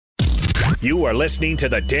You are listening to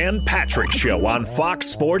the Dan Patrick Show on Fox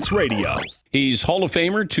Sports Radio. He's Hall of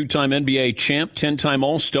Famer, two-time NBA champ, 10-time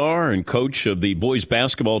All-Star, and coach of the boys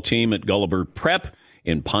basketball team at Gulliver Prep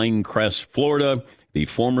in Pinecrest, Florida. The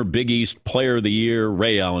former Big East Player of the Year,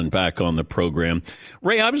 Ray Allen, back on the program.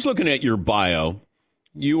 Ray, I was looking at your bio.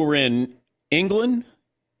 You were in England.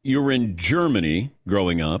 You were in Germany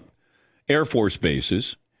growing up, Air Force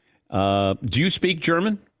bases. Do you speak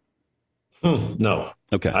German? No.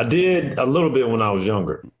 Okay. I did a little bit when I was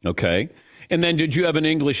younger. Okay. And then did you have an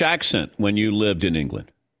English accent when you lived in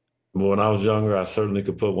England? When I was younger, I certainly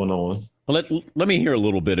could put one on. Well, let me hear a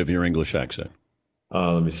little bit of your English accent.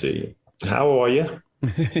 Let me see. How are you?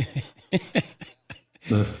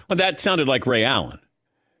 Well, that sounded like Ray Allen.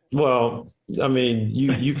 Well, I mean,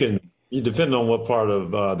 you can, depending on what part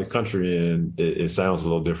of the country in, it sounds a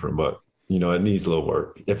little different, but, it needs a little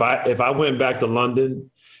work. If I went back to London,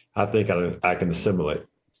 I think I can assimilate.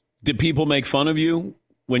 Did people make fun of you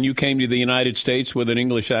when you came to the United States with an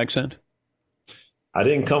English accent? I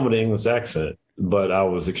didn't come with an English accent, but I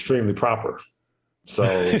was extremely proper. So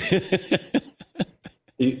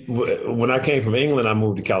when I came from England, I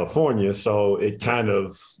moved to California. So it kind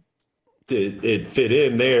of, it fit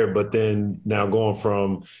in there. But then now going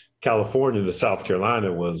from California to South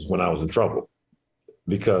Carolina was when I was in trouble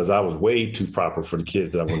because I was way too proper for the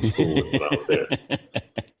kids that I went to school with when I was there.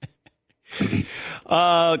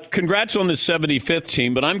 Congrats on the 75th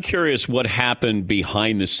team, but I'm curious what happened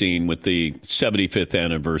behind the scene with the 75th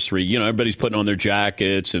anniversary. Everybody's putting on their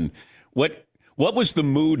jackets, and what was the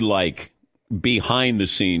mood like behind the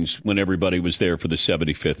scenes when everybody was there for the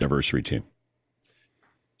 75th anniversary team?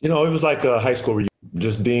 It was like a high school reunion.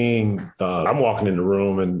 Just being, I'm walking in the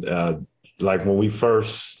room, and like when we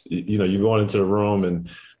first, you're going into the room, and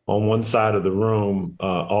on one side of the room,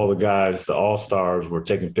 all the guys, the all-stars, were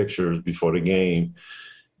taking pictures before the game.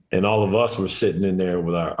 And all of us were sitting in there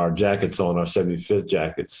with our jackets on, our 75th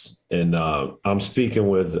jackets. And I'm speaking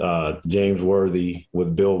with James Worthy,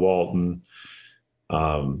 with Bill Walton,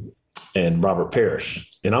 and Robert Parrish.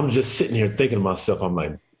 And I'm just sitting here thinking to myself, I'm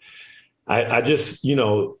like, I just,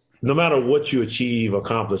 no matter what you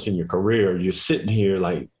accomplish in your career, you're sitting here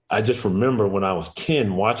like, I just remember when I was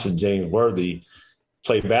 10 watching James Worthy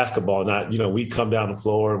play basketball. We'd come down the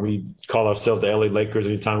floor and we'd call ourselves the LA Lakers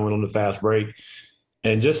anytime we went on the fast break.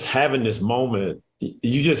 And just having this moment,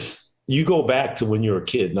 you go back to when you were a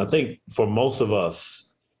kid. And I think for most of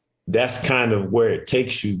us, that's kind of where it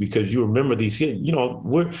takes you because you remember these kids.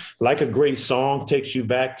 We're like a great song takes you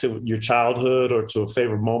back to your childhood or to a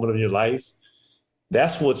favorite moment of your life.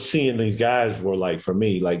 That's what seeing these guys were like for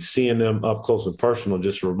me, like seeing them up close and personal,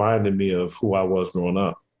 just reminded me of who I was growing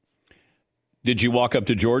up. Did you walk up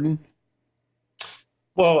to Jordan?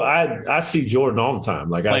 Well, I see Jordan all the time.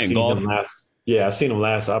 Like playing golf? I seen him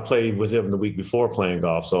last. I played with him the week before playing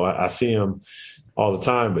golf, so I see him all the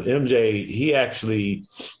time. But MJ, he actually,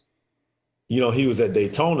 he was at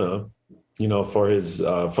Daytona, for his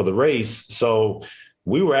for the race. So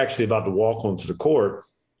we were actually about to walk onto the court,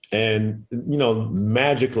 and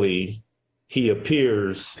magically he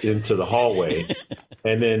appears into the hallway.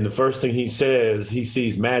 And then the first thing he says, he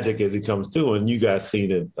sees Magic as he comes through, and you guys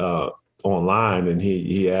seen it online. And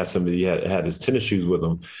he asked him if he had his tennis shoes with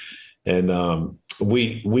him. And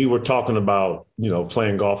we were talking about,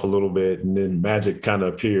 playing golf a little bit, and then Magic kind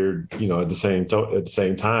of appeared, at the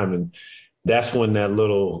same time. And that's when that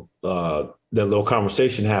little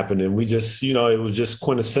conversation happened. And we just, it was just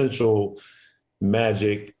quintessential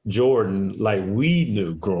Magic Jordan, like we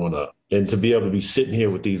knew growing up. And to be able to be sitting here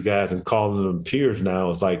with these guys and calling them peers now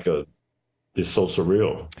is like it's so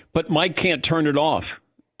surreal. But Mike can't turn it off.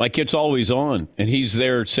 Like it's always on. And he's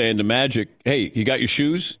there saying to Magic, hey, you got your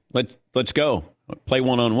shoes? Let's go. Play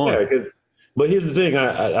one-on-one. Yeah, but here's the thing.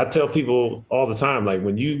 I tell people all the time, like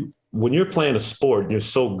when you're playing a sport and you're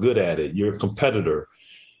so good at it, you're a competitor,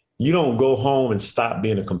 you don't go home and stop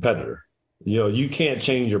being a competitor. You can't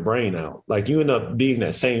change your brain out. Like you end up being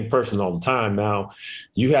that same person all the time. Now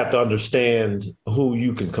you have to understand who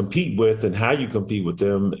you can compete with and how you compete with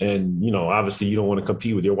them. And, obviously you don't want to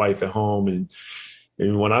compete with your wife at home. And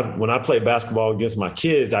when I play basketball against my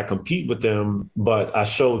kids, I compete with them, but I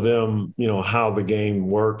show them, how the game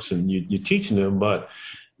works and you're teaching them, but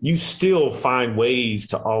you still find ways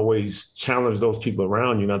to always challenge those people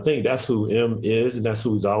around you. And I think that's who M is, and that's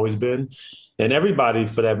who he's always been. And everybody,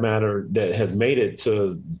 for that matter, that has made it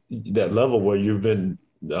to that level where you've been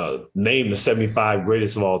named the 75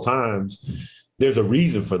 greatest of all times, there's a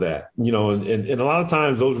reason for that, and a lot of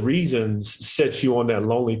times those reasons set you on that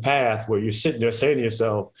lonely path where you're sitting there saying to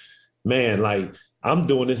yourself, man, like I'm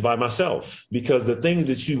doing this by myself, because the things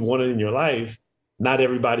that you wanted in your life not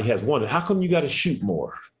everybody has won it. How come you got to shoot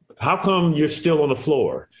more? How come you're still on the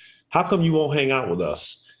floor? How come you won't hang out with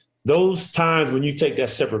us? Those times when you take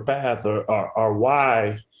that separate path are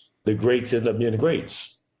why the greats end up being the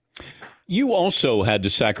greats. You also had to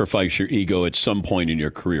sacrifice your ego at some point in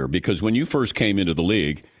your career, because when you first came into the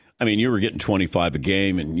league, I mean, you were getting 25 a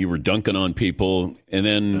game and you were dunking on people. And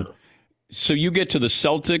then, so you get to the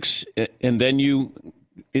Celtics and then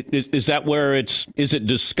is that where is it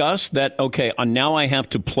discussed that, okay, now I have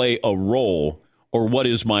to play a role, or what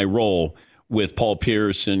is my role with Paul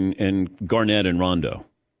Pierce and Garnett and Rondo?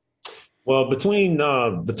 Well, between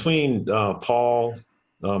Paul,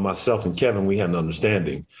 myself, and Kevin, we had an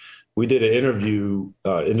understanding. We did an interview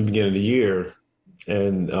in the beginning of the year,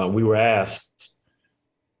 and we were asked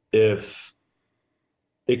if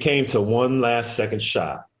it came to one last second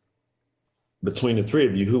shot between the three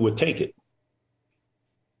of you, who would take it?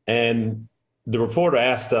 And the reporter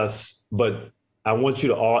asked us, but I want you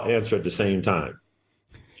to all answer at the same time.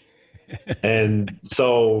 And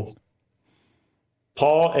so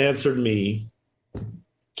Paul answered me,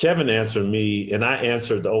 Kevin answered me, and I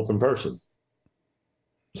answered the open person.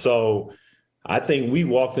 So I think we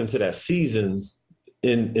walked into that season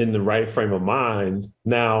in the right frame of mind.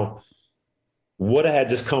 Now, what I had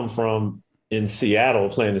just come from in Seattle,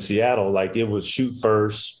 playing in Seattle, like it was shoot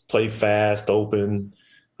first, play fast, open,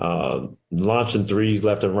 launching threes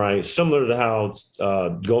left and right, similar to how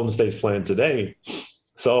Golden State's playing today.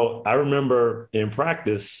 So I remember in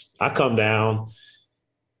practice, I come down,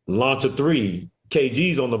 launch a three,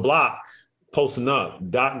 KG's on the block, posting up.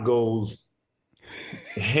 Doc goes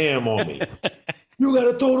ham on me. You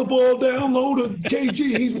got to throw the ball down low to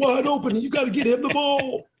KG. He's wide open. You got to get him the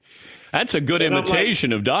ball. That's a good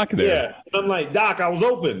imitation of Doc there. Yeah. And I'm like, Doc, I was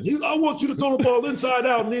open. I want you to throw the ball inside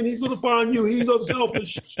out, and then he's going to find you. He's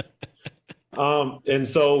unselfish. And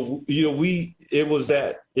so, it was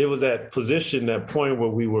that position, that point where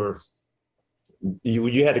we were,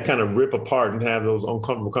 you had to kind of rip apart and have those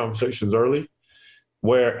uncomfortable conversations early,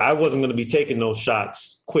 where I wasn't going to be taking those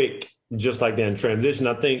shots quick, just like that in transition.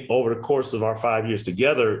 I think over the course of our 5 years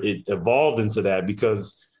together, it evolved into that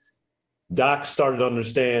because Doc started to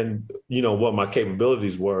understand, what my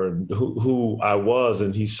capabilities were and who I was,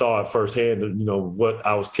 and he saw it firsthand, what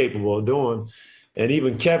I was capable of doing. And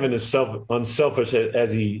even Kevin is unselfish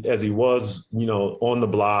as he was, on the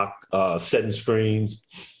block, setting screens.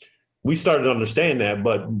 We started to understand that,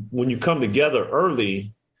 but when you come together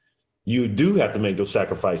early, you do have to make those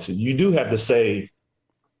sacrifices. You do have to say,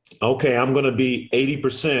 okay, I'm going to be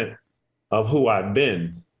 80% of who I've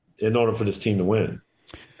been in order for this team to win.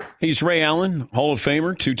 He's Ray Allen, Hall of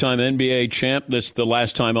Famer, two-time NBA champ. This is the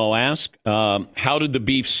last time I'll ask. How did the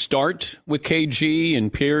beef start with KG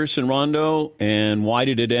and Pierce and Rondo, and why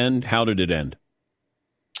did it end? How did it end?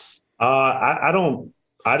 I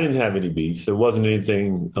didn't have any beef. There wasn't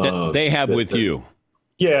anything. They have with you.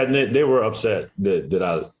 Yeah, and they were upset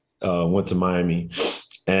that I went to Miami.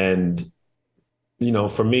 And,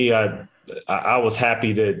 for me, I was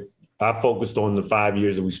happy that I focused on the 5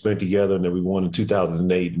 years that we spent together and that we won in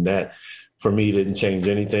 2008. And that, for me, didn't change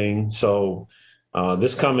anything. So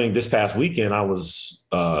this past weekend, I was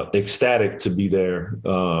ecstatic to be there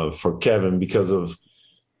for Kevin because of,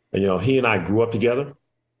 he and I grew up together.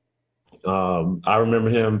 I remember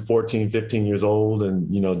him 14, 15 years old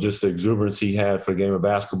and, just the exuberance he had for the game of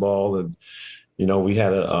basketball. And, we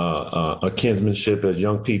had a kinsmanship as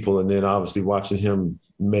young people, and then obviously watching him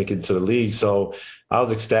make it to the league. So I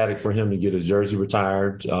was ecstatic for him to get his jersey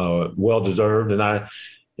retired, well-deserved. And I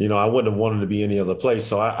wouldn't have wanted to be any other place.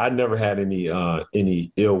 So I never had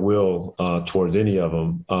any ill will towards any of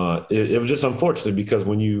them. It was just unfortunate because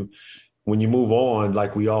when you move on,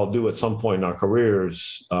 like we all do at some point in our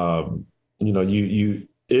careers, I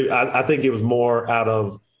think it was more out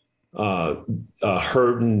of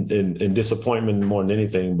hurt and disappointment more than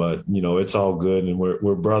anything, but it's all good and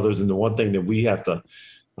we're brothers. And the one thing that we have to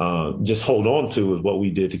just hold on to is what we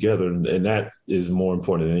did together, and that is more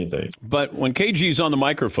important than anything. But when KG's on the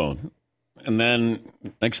microphone, and then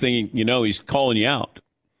next thing you know, he's calling you out.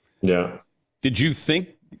 Yeah. Did you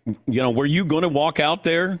think, were you going to walk out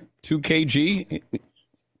there to KG?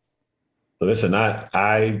 Listen,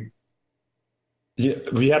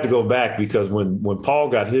 we have to go back because when Paul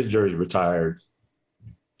got his jersey retired,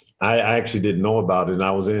 I actually didn't know about it. And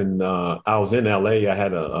I was in LA. I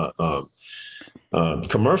had a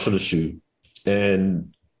commercial to shoot,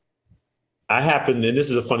 and I happened. And this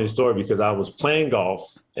is a funny story because I was playing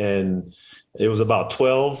golf, and it was about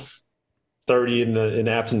 12:30 in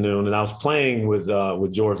the afternoon, and I was playing with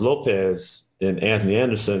George Lopez and Anthony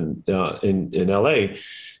Anderson in LA,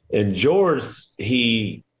 and George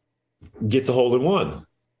gets a hole in one.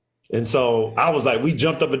 And so I was like, we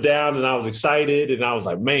jumped up and down and I was excited. And I was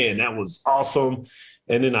like, man, that was awesome.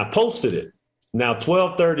 And then I posted it. Now,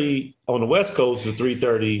 12:30 on the West Coast is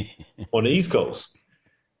 3:30 on the East Coast.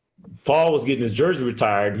 Paul was getting his jersey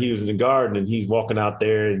retired. He was in the garden and he's walking out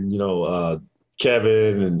there and,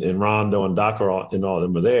 Kevin and Rondo and Doc and all of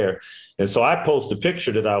them were there. And so I posted a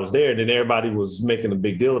picture that I was there and then everybody was making a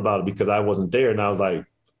big deal about it because I wasn't there. And I was like,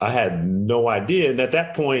 I had no idea. And at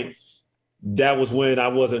that point, that was when I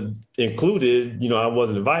wasn't included, I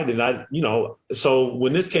wasn't invited. And so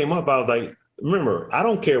when this came up, I was like, remember, I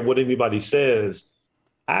don't care what anybody says.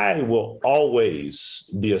 I will always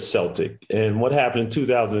be a Celtic. And what happened in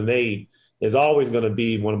 2008 is always going to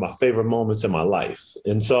be one of my favorite moments in my life.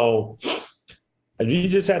 And so you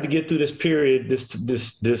just had to get through this period,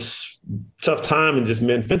 this tough time in just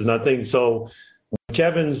Memphis. And I think so when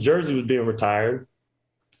Kevin's jersey was being retired,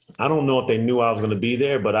 I don't know if they knew I was going to be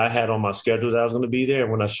there, but I had on my schedule that I was going to be there.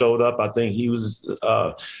 And when I showed up, I think he was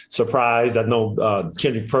surprised. I know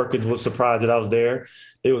Kendrick Perkins was surprised that I was there.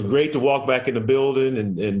 It was great to walk back in the building,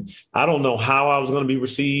 and I don't know how I was going to be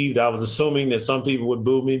received. I was assuming that some people would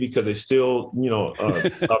boo me because they still,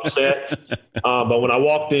 upset. But when I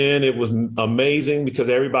walked in, it was amazing because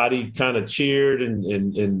everybody kind of cheered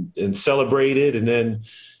and celebrated. And then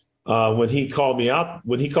when he called me out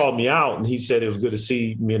and he said it was good to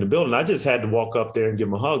see me in the building, I just had to walk up there and give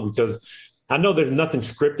him a hug because I know there's nothing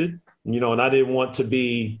scripted, and I didn't want to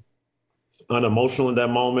be unemotional in that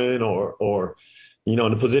moment or in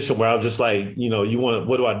a position where I was just like,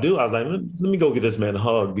 what do I do? I was like, let me go get this man a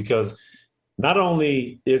hug because not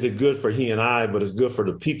only is it good for he and I, but it's good for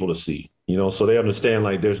the people to see, so they understand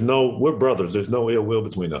like we're brothers. There's no ill will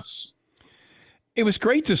between us. It was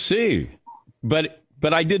great to see, but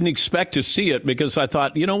I didn't expect to see it because I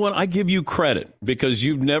thought, you know what, I give you credit because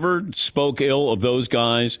you've never spoke ill of those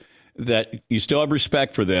guys, that you still have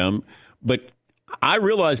respect for them. But I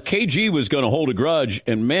realized KG was going to hold a grudge,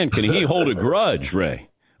 and man, can he hold a grudge, Ray?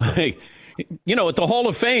 Like, at the Hall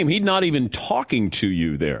of Fame, he's not even talking to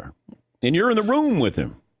you there, and you're in the room with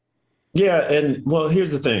him. Yeah, and well,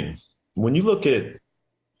 here's the thing. When we look at,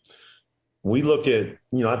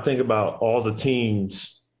 I think about all the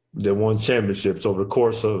teams that won championships over the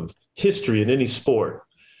course of history in any sport.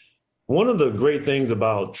 One of the great things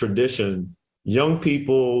about tradition, young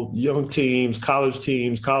people, young teams, college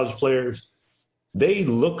players, they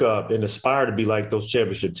look up and aspire to be like those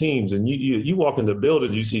championship teams. And you walk in the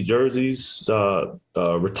building, you see jerseys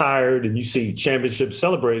retired, and you see championships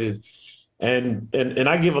celebrated. And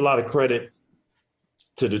I give a lot of credit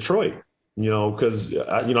to Detroit, because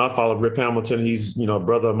I follow Rip Hamilton. He's a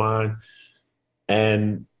brother of mine,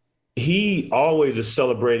 and he always is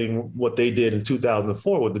celebrating what they did in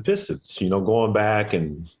 2004 with the Pistons. Going back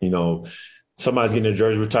and somebody's getting their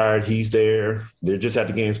jersey retired. He's there. They're just at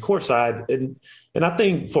the games courtside. And I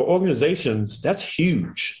think for organizations, that's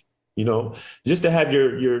huge, just to have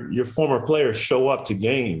your former players show up to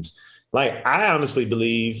games. Like, I honestly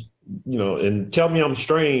believe, and tell me I'm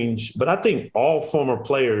strange, but I think all former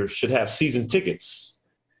players should have season tickets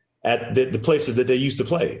at the places that they used to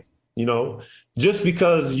play, just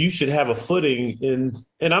because you should have a footing in.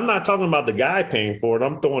 And I'm not talking about the guy paying for it.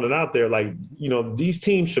 I'm throwing it out there. Like, these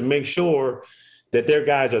teams should make sure that their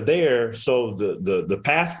guys are there so the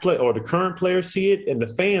past play or the current players see it and the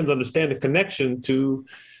fans understand the connection to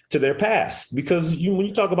their past. Because when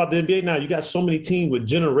you talk about the NBA now, you got so many teams with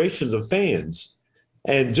generations of fans.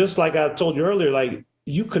 And just like I told you earlier, like,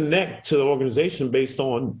 you connect to the organization based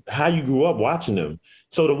on how you grew up watching them.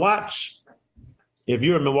 So to watch, if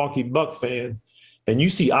you're a Milwaukee Buck fan and you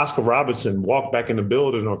see Oscar Robertson walk back in the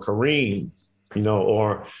building, or Kareem,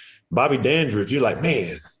 or Bobby Dandridge, you're like,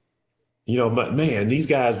 man, these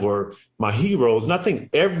guys were my heroes. And I think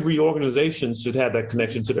every organization should have that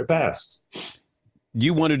connection to their past.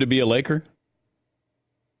 You wanted to be a Laker?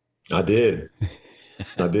 I did.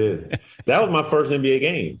 That was my first NBA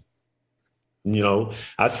game.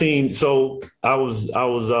 I was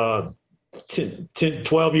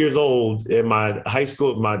 12 years old in my high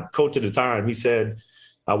school. My coach at the time, he said,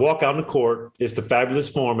 I walk out on the court. It's the Fabulous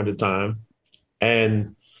Forum at the time.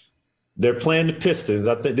 And they're playing the Pistons.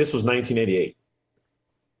 I think this was 1988.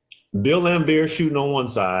 Bill Laimbeer shooting on one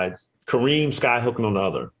side, Kareem skyhooking on the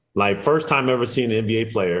other. Like, first time ever seeing an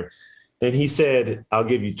NBA player. And he said, I'll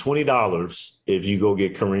give you $20 if you go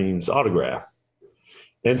get Kareem's autograph.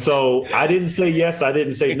 And so I didn't say yes, I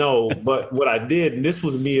didn't say no, but what I did, and this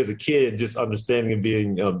was me as a kid, just understanding and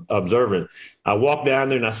being observant, I walked down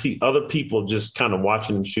there and I see other people just kind of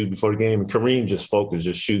watching them shoot before the game, and Kareem just focused,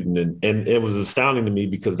 just shooting. And it was astounding to me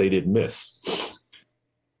because they didn't miss.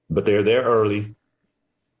 But they're there early.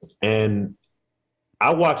 And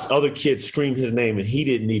I watched other kids scream his name, and he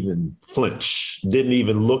didn't even flinch, didn't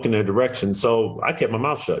even look in their direction. So I kept my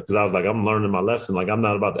mouth shut because I was like, I'm learning my lesson. Like, I'm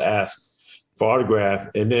not about to ask for autograph.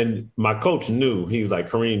 And then my coach knew. He was like,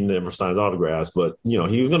 Kareem never signs autographs, but he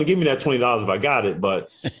was going to give me that $20 if I got it.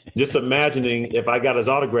 But just imagining if I got his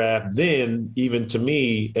autograph, then even to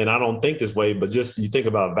me, and I don't think this way, but just you think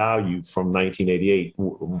about value from 1988,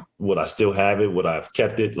 would I still have it? Would I have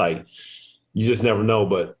kept it? Like, you just never know.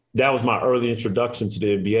 But that was my early introduction to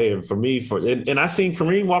the NBA. And for me, and I seen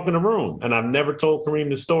Kareem walk in the room, and I've never told Kareem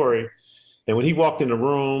the story. And when he walked in the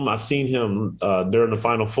room, I seen him during the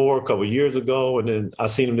Final Four a couple of years ago. And then I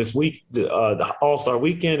seen him this week, the All-Star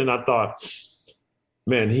weekend. And I thought,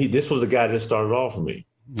 man, this was the guy that started off for me.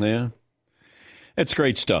 Yeah. That's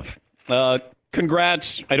great stuff.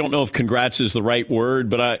 Congrats. I don't know if congrats is the right word,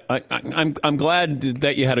 but I'm glad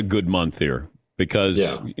that you had a good month here. Because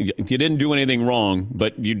you didn't do anything wrong,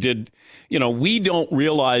 but you did. We don't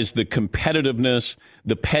realize the competitiveness,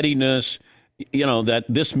 the pettiness, that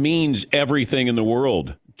this means everything in the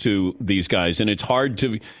world to these guys. And it's hard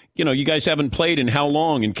to, you guys haven't played in how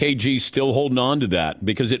long? And KG's still holding on to that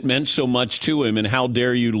because it meant so much to him. And how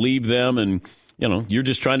dare you leave them? And, you're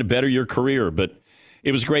just trying to better your career. But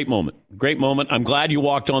it was a great moment. Great moment. I'm glad you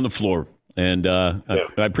walked on the floor. And I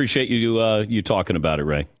appreciate you talking about it,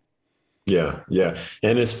 Ray. Yeah.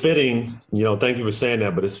 And it's fitting, thank you for saying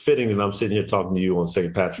that, but it's fitting that I'm sitting here talking to you on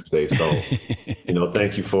St. Patrick's Day. So,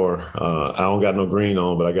 thank you for, I don't got no green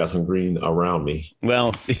on, but I got some green around me.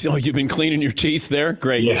 Well, you've been cleaning your teeth there?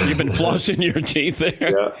 Great. Yeah. You've been flossing your teeth there?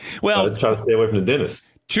 Yeah. Well, I try to stay away from the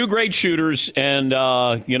dentist. Two great shooters. And,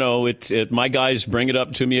 my guys bring it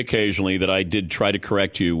up to me occasionally that I did try to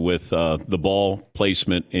correct you with the ball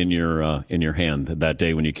placement in your hand that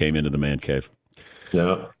day when you came into the man cave.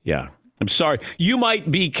 Yeah. I'm sorry. You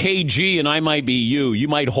might be KG and I might be you. You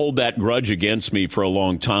might hold that grudge against me for a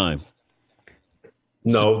long time.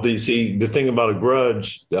 No, the thing about a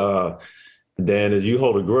grudge, Dan, is you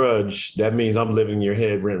hold a grudge, that means I'm living in your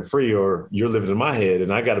head rent free or you're living in my head,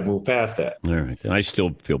 and I got to move past that. All right. And I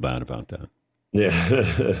still feel bad about that. Yeah.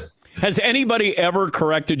 Has anybody ever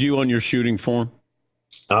corrected you on your shooting form?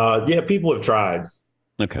 Yeah, people have tried.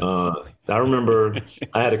 Okay. I remember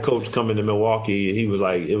I had a coach come into Milwaukee. He was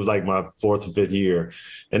like, it was like my fourth or fifth year,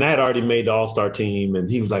 and I had already made the All-Star team. And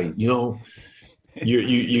he was like, you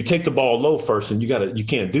take the ball low first, and you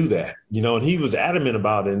can't do that, And he was adamant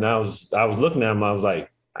about it. And I was looking at him. I was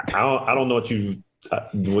like, I don't know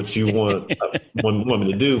what you want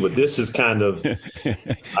me to do, but this is kind of,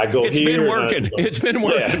 I go it's here. Been working. It's been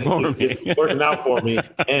working for me. It's working out for me.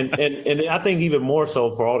 And I think even more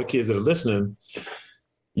so for all the kids that are listening.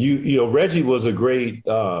 Reggie was a great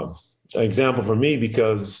example for me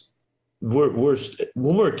because when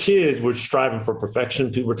we're kids, we're striving for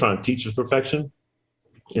perfection. People are trying to teach us perfection.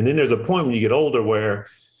 And then there's a point when you get older where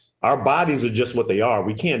our bodies are just what they are.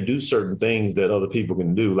 We can't do certain things that other people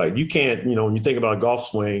can do. Like you can't, when you think about a golf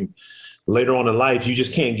swing later on in life, you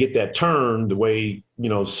just can't get that turn the way,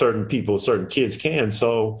 certain kids can.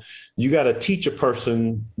 So you got to teach a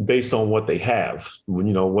person based on what they have,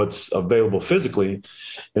 what's available physically.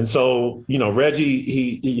 And so, Reggie,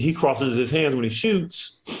 he crosses his hands when he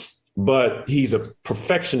shoots, but he's a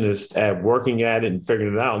perfectionist at working at it and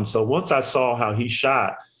figuring it out. And so once I saw how he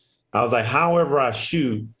shot, I was like, however I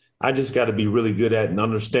shoot, I just got to be really good at and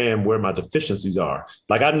understand where my deficiencies are.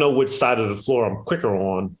 Like I know which side of the floor I'm quicker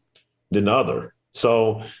on than the other.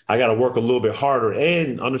 So I got to work a little bit harder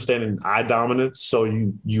and understanding eye dominance. So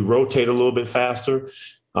you rotate a little bit faster.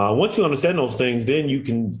 Once you understand those things, then you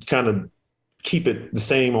can kind of keep it the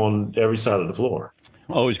same on every side of the floor.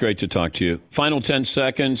 Always great to talk to you. Final 10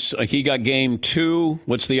 seconds. He got game 2.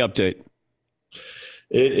 What's the update?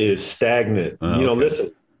 It is stagnant. Okay.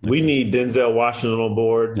 Listen, we need Denzel Washington on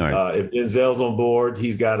board. Right. If Denzel's on board,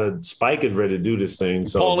 he's got Spike is ready to do this thing.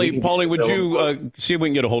 So Paulie, would you see if we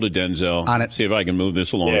can get a hold of Denzel? On it. See if I can move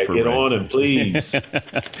this along for Ray. Get on it, please.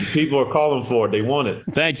 People are calling for it. They want it.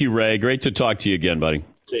 Thank you, Ray. Great to talk to you again, buddy.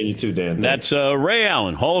 See you too, Dan. Thanks. That's Ray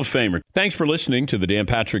Allen, Hall of Famer. Thanks for listening to the Dan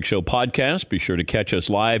Patrick Show podcast. Be sure to catch us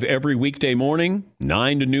live every weekday morning,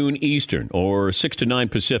 9 to noon Eastern or 6 to 9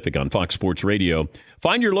 Pacific on Fox Sports Radio.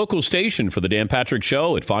 Find your local station for the Dan Patrick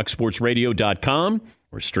Show at foxsportsradio.com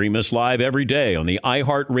or stream us live every day on the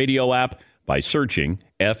iHeartRadio app by searching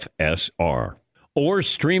FSR. Or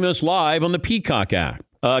stream us live on the Peacock app.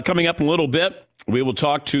 Coming up in a little bit, we will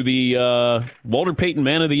talk to the Walter Payton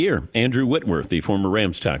Man of the Year, Andrew Whitworth, the former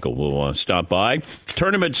Rams tackle, will stop by.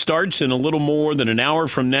 Tournament starts in a little more than an hour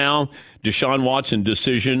from now. Deshaun Watson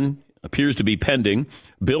decision appears to be pending.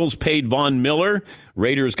 Bills paid Von Miller.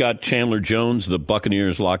 Raiders got Chandler Jones. The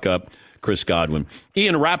Buccaneers lock up Chris Godwin.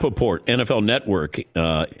 Ian Rappaport, NFL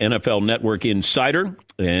Network insider,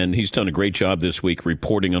 and he's done a great job this week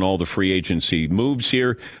reporting on all the free agency moves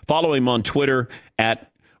here. Follow him on Twitter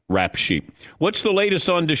at RapSheep. What's the latest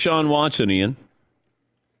on Deshaun Watson, Ian?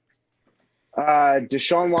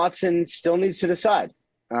 Deshaun Watson still needs to decide.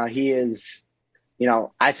 He is,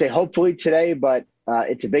 I say hopefully today, but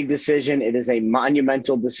it's a big decision. It is a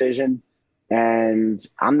monumental decision. And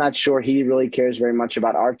I'm not sure he really cares very much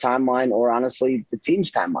about our timeline or honestly the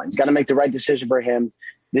team's timeline. He's got to make the right decision for him.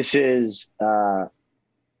 This is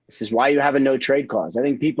why you have a no trade clause. I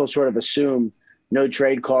think people sort of assume no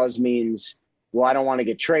trade clause means, well, I don't want to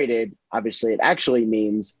get traded. Obviously, it actually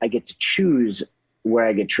means I get to choose where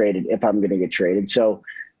I get traded if I'm going to get traded. So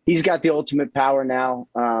he's got the ultimate power now.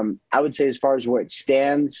 I would say as far as where it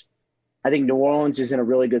stands, I think New Orleans is in a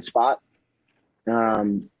really good spot.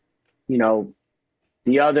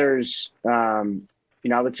 The others, I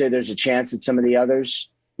would say there's a chance that some of the others,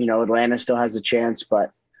 Atlanta still has a chance,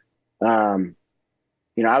 but,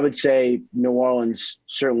 I would say New Orleans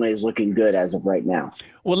certainly is looking good as of right now.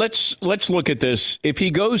 Well, let's look at this. If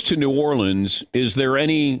he goes to New Orleans,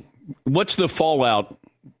 what's the fallout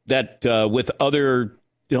that with other,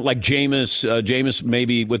 like Jameis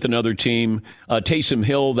maybe with another team, Taysom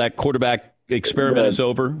Hill, that quarterback experiment is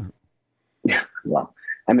over? Yeah, well,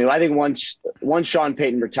 I think once Sean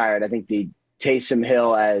Payton retired, I think the Taysom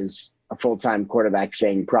Hill as a full-time quarterback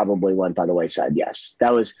thing probably went by the wayside. Yes,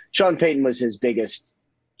 Sean Payton was his biggest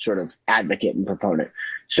sort of advocate and proponent.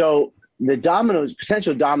 So the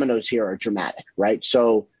potential dominoes here are dramatic, right?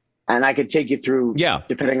 So, and I could take you through,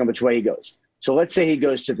 depending on which way he goes. So let's say he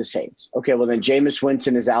goes to the Saints. Okay, well then Jameis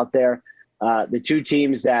Winston is out there. The two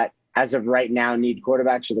teams that as of right now need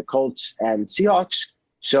quarterbacks are the Colts and Seahawks.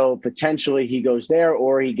 So potentially he goes there,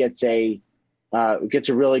 or he gets a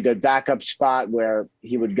really good backup spot where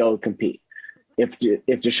he would go compete. If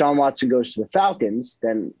Deshaun Watson goes to the Falcons,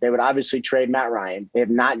 then they would obviously trade Matt Ryan. They have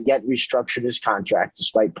not yet restructured his contract,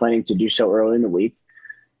 despite planning to do so early in the week.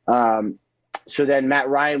 So then Matt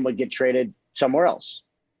Ryan would get traded somewhere else.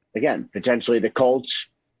 Again, potentially the Colts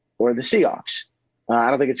or the Seahawks. I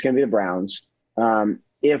don't think it's going to be the Browns.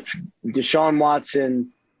 If Deshaun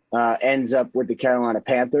Watson ends up with the Carolina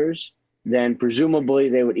Panthers, then presumably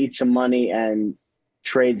they would eat some money and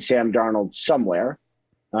trade Sam Darnold somewhere.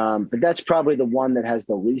 But that's probably the one that has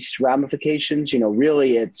the least ramifications.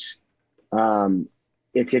 Really it's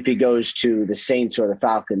if he goes to the Saints or the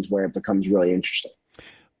Falcons where it becomes really interesting.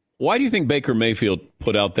 Why do you think Baker Mayfield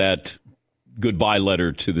put out that goodbye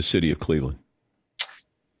letter to the city of Cleveland?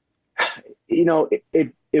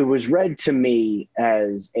 It was read to me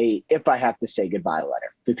as if I have to say goodbye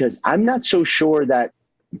letter, because I'm not so sure that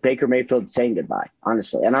Baker Mayfield's saying goodbye,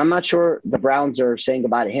 honestly. And I'm not sure the Browns are saying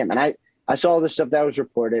goodbye to him. And I saw the stuff that was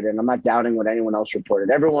reported, and I'm not doubting what anyone else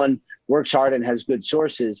reported. Everyone works hard and has good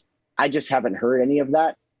sources. I just haven't heard any of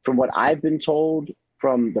that. From what I've been told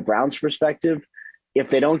from the Browns' perspective, if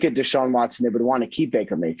they don't get Deshaun Watson, they would want to keep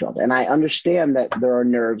Baker Mayfield. And I understand that there are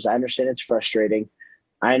nerves. I understand it's frustrating.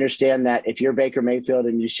 I understand that if you're Baker Mayfield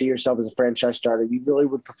and you see yourself as a franchise starter, you really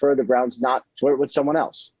would prefer the Browns not flirt with someone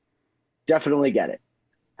else. Definitely get it.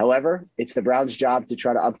 However, it's the Browns' job to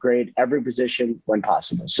try to upgrade every position when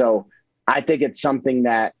possible. So I think it's something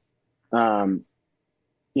that, I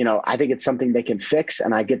think it's something they can fix,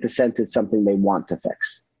 and I get the sense it's something they want to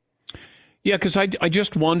fix. Yeah, because I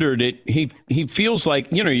just wondered, he feels like,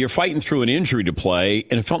 you're fighting through an injury to play,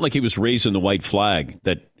 and it felt like he was raising the white flag,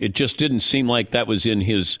 that it just didn't seem like that was in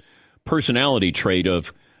his personality trait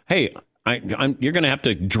of, hey, you're going to have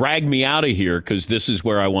to drag me out of here because this is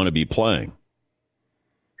where I want to be playing.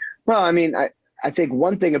 Well, I think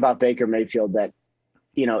one thing about Baker Mayfield that,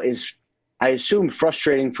 is, I assume,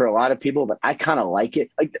 frustrating for a lot of people, but I kind of like it.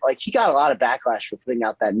 Like he got a lot of backlash for putting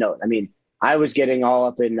out that note. I was getting all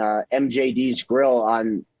up in MJD's grill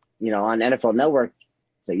on NFL Network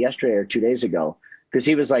yesterday or 2 days ago, because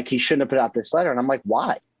he was like, he shouldn't have put out this letter. And I'm like,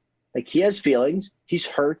 why? Like, he has feelings. He's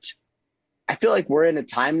hurt. I feel like we're in a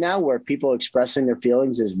time now where people expressing their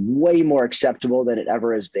feelings is way more acceptable than it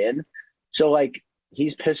ever has been. So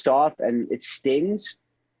he's pissed off and it stings.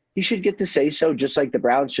 He should get to say so, just like the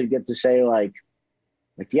Browns should get to say we're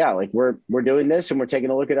doing this and we're taking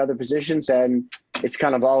a look at other positions and it's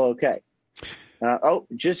kind of all okay.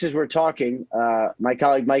 Just as we're talking, my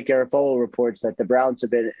colleague Mike Garafolo reports that the Browns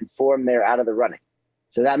have been informed they're out of the running.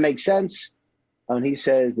 So that makes sense. And he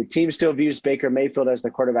says the team still views Baker Mayfield as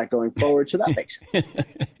the quarterback going forward. So that makes sense.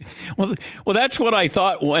 Well, that's what I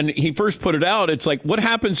thought when he first put it out. It's like, what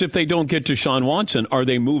happens if they don't get Deshaun Watson? Are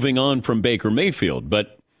they moving on from Baker Mayfield?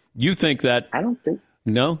 But you think that? I don't think.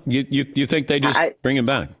 No, you think they just bring him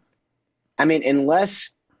back? I mean,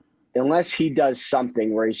 unless he does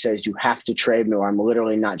something where he says you have to trade me or I'm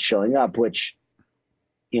literally not showing up, which,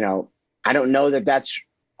 I don't know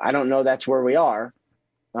that's where we are.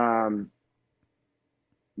 I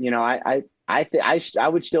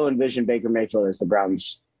would still envision Baker Mayfield as the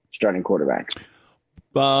Browns' starting quarterback.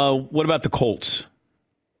 What about the Colts?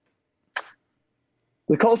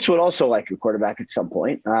 The Colts would also like a quarterback at some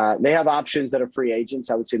point. They have options that are free agents.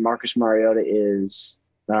 I would say Marcus Mariota is,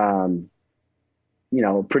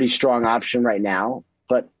 a pretty strong option right now.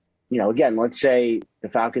 But, again, let's say the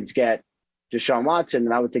Falcons get Deshaun Watson,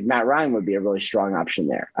 and I would think Matt Ryan would be a really strong option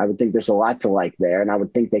there. I would think there's a lot to like there, and I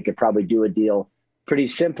would think they could probably do a deal pretty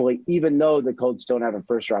simply, even though the Colts don't have a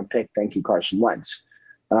first-round pick. Thank you, Carson Wentz.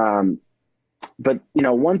 But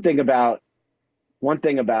one thing about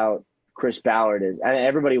Chris Ballard is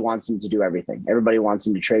everybody wants him to do everything. Everybody wants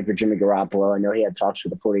him to trade for Jimmy Garoppolo. I know he had talks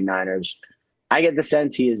with the 49ers. I get the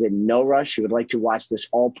sense he is in no rush. He would like to watch this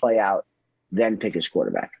all play out, then pick his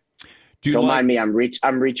quarterback. Don't mind me. I'm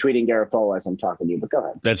retweeting Garofolo as I'm talking to you, but go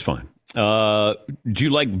ahead. That's fine. Do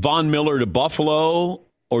you like Von Miller to Buffalo,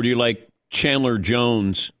 or do you like Chandler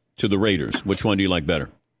Jones to the Raiders? Which one do you like better?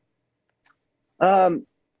 I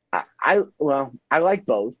like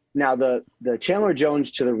both. Now the Chandler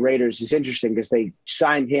Jones to the Raiders is interesting because they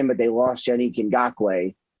signed him, but they lost Yannick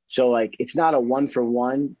Ngakoue. So it's not a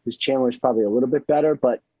 1-for-1 because Chandler's probably a little bit better,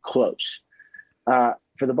 but close.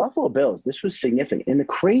 For the Buffalo Bills, this was significant. And the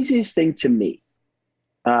craziest thing to me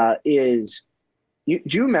is, do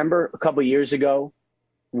you remember a couple of years ago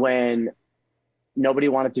when nobody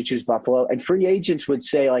wanted to choose Buffalo and free agents would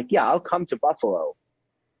say yeah, I'll come to Buffalo,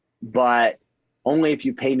 but only if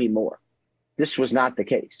you pay me more. This was not the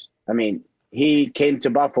case. I mean, he came to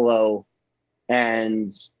Buffalo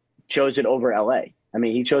and chose it over LA. I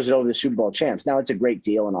mean, he chose it over the Super Bowl champs. Now it's a great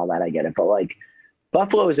deal and all that. I get it. But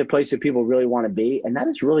Buffalo is a place that people really want to be. And that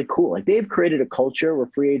is really cool. They've created a culture where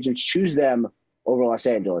free agents choose them over Los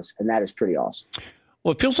Angeles. And that is pretty awesome.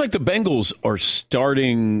 Well, it feels like the Bengals are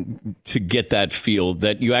starting to get that feel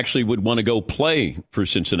that you actually would want to go play for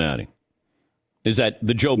Cincinnati. Is that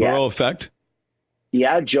the Joe Burrow effect?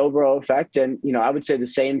 Yeah, Joe Burrow effect. And, I would say the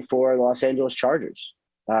same for the Los Angeles Chargers.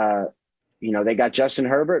 They got Justin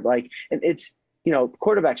Herbert. And it's,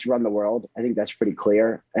 quarterbacks run the world. I think that's pretty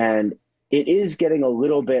clear. And it is getting a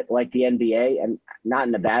little bit like the NBA, and not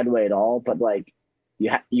in a bad way at all, but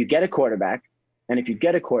you get a quarterback. And if you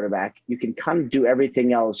get a quarterback, you can kind of do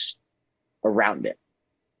everything else around it,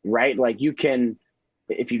 right?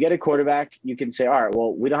 If you get a quarterback, you can say, all right,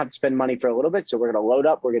 well, we don't have to spend money for a little bit. So we're going to load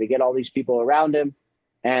up. We're going to get all these people around him.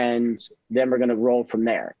 And then we're going to roll from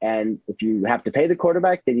there. And if you have to pay the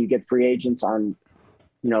quarterback, then you get free agents on,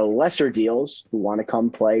 lesser deals who want to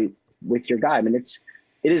come play with your guy. I mean,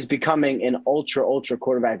 it is becoming an ultra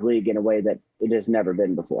quarterback league in a way that it has never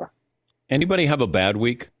been before. Anybody have a bad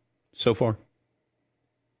week so far?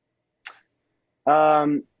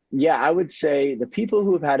 Yeah, I would say the people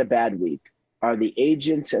who have had a bad week are the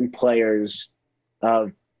agents and players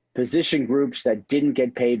of position groups that didn't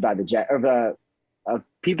get paid by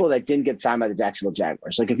people that didn't get signed by the Jacksonville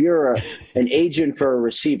Jaguars. If you're an agent for a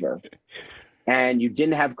receiver and you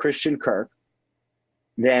didn't have Christian Kirk,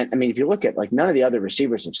 then, if you look at none of the other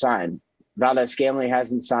receivers have signed. Valdez-Scantling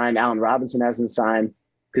hasn't signed. Allen Robinson hasn't signed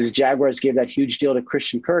because the Jaguars gave that huge deal to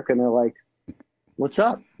Christian Kirk. And they're like, what's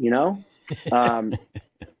up?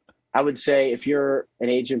 I would say if you're an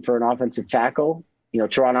agent for an offensive tackle,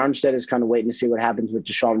 Teron Armstead is kind of waiting to see what happens with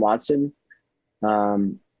Deshaun Watson.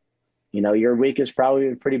 Your week is probably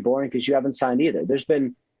been pretty boring because you haven't signed either. There's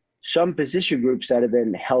been some position groups that have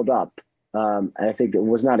been held up. And I think it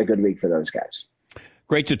was not a good week for those guys.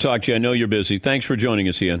 Great to talk to you. I know you're busy. Thanks for joining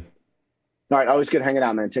us, Ian. All right. Always good hanging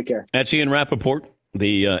out, man. Take care. That's Ian Rappaport,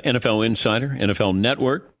 the NFL insider, NFL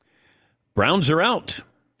Network. Browns are out.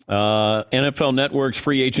 NFL Network's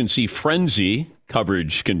free agency frenzy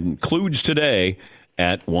coverage concludes today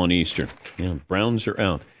at 1 Eastern. Yeah, Browns are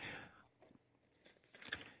out.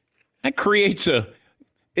 That creates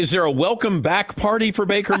is there a welcome back party for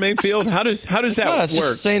Baker Mayfield? How does that work?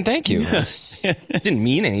 Just saying thank you. Didn't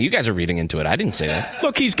mean anything. You guys are reading into it. I didn't say that.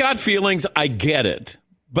 Look, he's got feelings. I get it.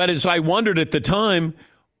 But as I wondered at the time,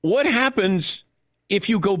 what happens if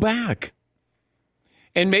you go back?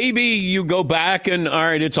 And maybe you go back and, all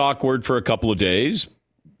right, it's awkward for a couple of days.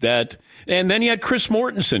 And then you had Chris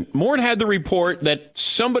Mortensen. Mort had the report that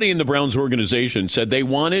somebody in the Browns organization said they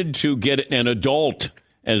wanted to get an adult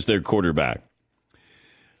as their quarterback.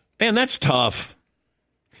 Man, that's tough.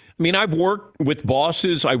 I mean, I've worked with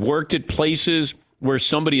bosses. I've worked at places where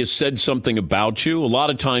somebody has said something about you. A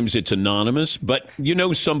lot of times it's anonymous, but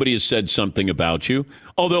somebody has said something about you.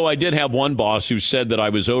 Although I did have one boss who said that I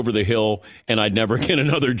was over the hill and I'd never get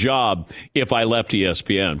another job if I left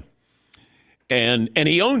ESPN. And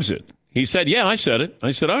he owns it. He said, yeah, I said it.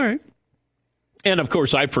 I said, all right. And, of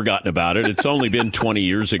course, I've forgotten about it. It's only been 20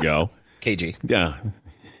 years ago. KG. Yeah.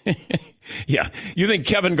 Yeah. You think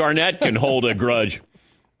Kevin Garnett can hold a grudge.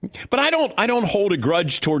 But I don't hold a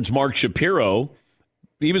grudge towards Mark Shapiro.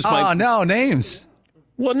 He was my... Oh, no, names.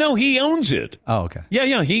 Well, no, he owns it. Oh, okay.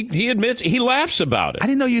 Yeah, he admits, he laughs about it. I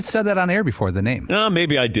didn't know you'd said that on air before, the name. No,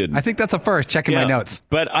 maybe I didn't. I think that's a first, checking my notes.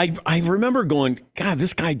 But I remember going, God,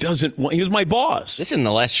 this guy doesn't want... He was my boss. This isn't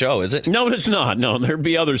the last show, is it? No, it's not. No, there'd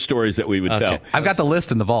be other stories that we would tell. I've got the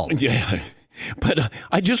list in the vault. Yeah. But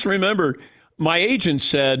I just remember my agent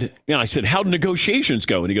said, I said, how'd negotiations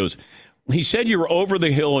go? And he said you were over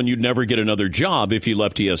the hill and you'd never get another job if you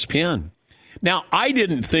left ESPN. Now, I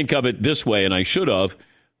didn't think of it this way, and I should have.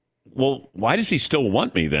 Well, why does he still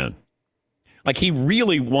want me then? Like, he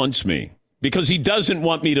really wants me because he doesn't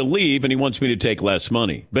want me to leave and he wants me to take less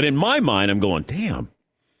money. But in my mind, I'm going, damn,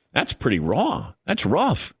 that's pretty raw. That's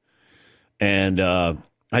rough. And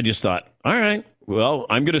I just thought, all right, well,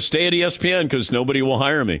 I'm going to stay at ESPN because nobody will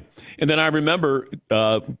hire me. And then I remember,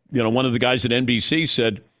 one of the guys at NBC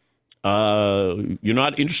said, you're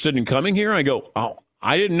not interested in coming here? I go, oh,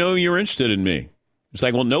 I didn't know you were interested in me. It's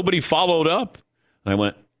like, well, nobody followed up. I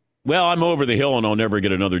went, well, I'm over the hill and I'll never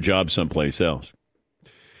get another job someplace else.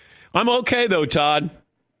 I'm okay, though, Todd.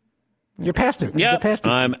 You're past it. Yeah, past it.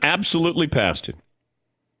 I'm absolutely past it.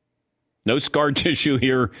 No scar tissue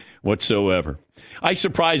here whatsoever. I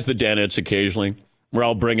surprise the Danettes occasionally where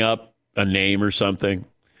I'll bring up a name or something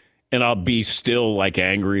and I'll be still like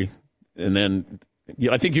angry. And then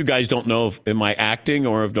I think you guys don't know am I acting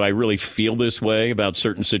or do I really feel this way about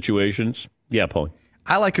certain situations? Yeah, Paulie.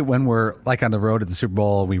 I like it when we're like on the road at the Super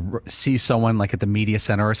Bowl. We see someone like at the media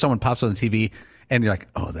center or someone pops on the TV and you're like,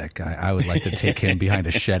 oh, that guy, I would like to take him behind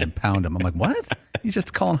a shed and pound him. I'm like, what? He's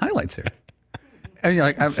just calling highlights here. And you're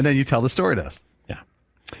like, and then you tell the story to us. Yeah.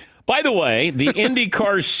 By the way, the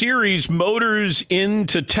IndyCar Series motors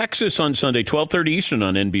into Texas on Sunday, 12:30 Eastern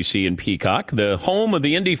on NBC and Peacock, the home of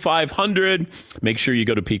the Indy 500. Make sure you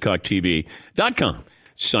go to peacocktv.com.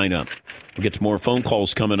 Sign up. We'll get to more phone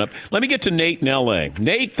calls coming up. Let me get to Nate in L.A.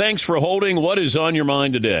 Nate, thanks for holding. What is on your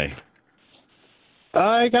mind today?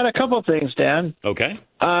 I got a couple things, Dan. Okay.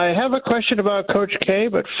 I have a question about Coach K,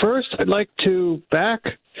 but first I'd like to back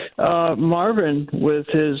Marvin with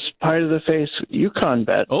his pie to the face UConn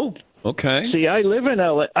bet. Oh, okay. See, I live in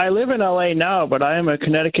LA now, but I am a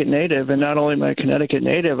Connecticut native, and not only am I a Connecticut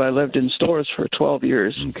native, I lived in stores for 12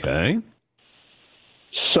 years. Okay.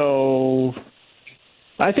 So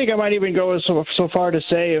I think I might even go so far to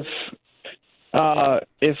say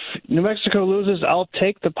if New Mexico loses, I'll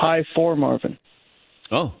take the pie for Marvin.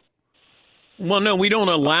 Oh. Well, no, we don't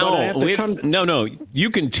allow. No, you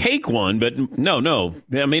can take one, but no.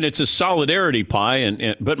 I mean, it's a solidarity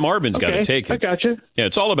pie, but Marvin's got to take it. I got you. Yeah,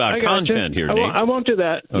 it's all about content here, Nate. I won't do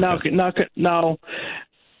that. Okay. Now,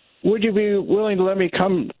 would you be willing to let me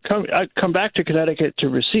come back to Connecticut to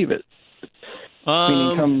receive it?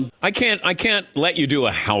 I can't let you do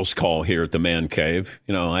a house call here at the Man Cave.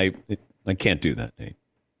 I can't do that, Nate.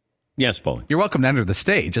 Yes, Paul. You're welcome to enter the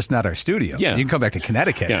state, just not our studio. Yeah. You can come back to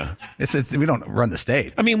Connecticut. Yeah. We don't run the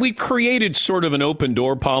state. I mean, we created sort of an open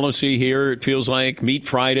door policy here, it feels like. Meet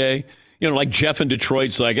Friday. Like Jeff in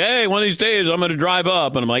Detroit's like, hey, one of these days I'm going to drive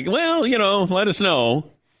up. And I'm like, well, let us know.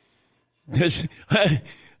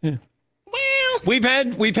 We've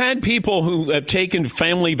had people who have taken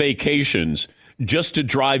family vacations just to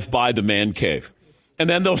drive by the Man Cave. And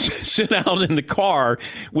then they'll sit out in the car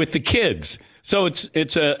with the kids. So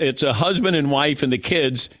it's a husband and wife and the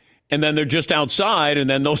kids, and then they're just outside, and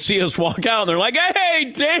then they'll see us walk out, and they're like,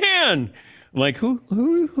 "Hey, Dan!" I'm like, who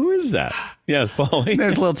is that? Yes, Paulie.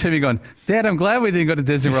 There's little Timmy going, Dad, I'm glad we didn't go to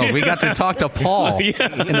Disney World. We got to talk to Paul in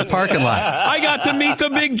the parking lot. I got to meet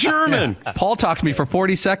the big German. Yeah. Paul talked to me for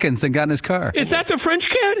 40 seconds and got in his car. Is that the French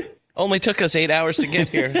kid? Only took us 8 hours to get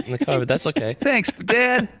here in the car, but that's okay. Thanks,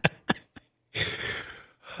 Dad.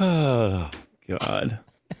 Oh, God.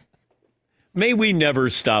 May we never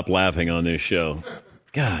stop laughing on this show.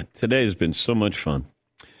 God, today has been so much fun.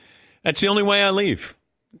 That's the only way I leave.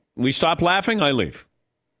 We stop laughing, I leave.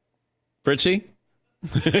 Fritzy?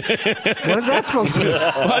 What is that supposed to be?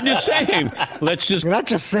 Well, I'm just saying. Let's just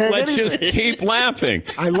keep laughing.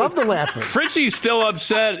 I love the laughing. Fritzy's still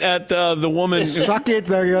upset at the woman. Suck it,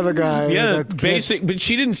 the other guy. Yeah, but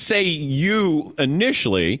she didn't say you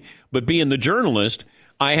initially, but being the journalist,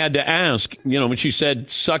 I had to ask, when she said,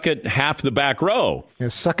 suck it half the back row. Yeah,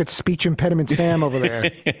 suck it, speech impediment Sam over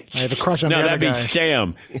there. I have a crush on the other guy. No, that'd be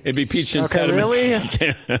Sam. It'd be speech impediment.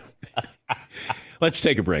 Okay, really? Let's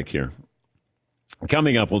take a break here.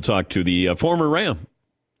 Coming up, we'll talk to the former Ram,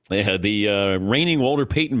 the reigning Walter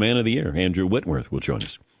Payton Man of the Year, Andrew Whitworth, will join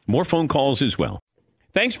us. More phone calls as well.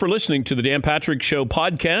 Thanks for listening to the Dan Patrick Show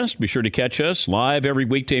podcast. Be sure to catch us live every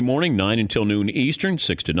weekday morning, 9 until noon Eastern,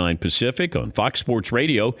 6 to 9 Pacific on Fox Sports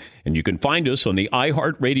Radio. And you can find us on the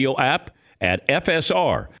iHeartRadio app at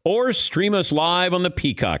FSR or stream us live on the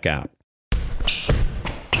Peacock app.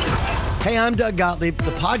 Hey, I'm Doug Gottlieb.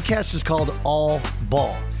 The podcast is called All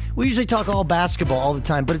Ball. We usually talk all basketball all the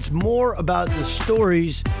time, but it's more about the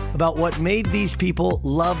stories about what made these people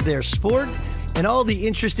love their sport and all the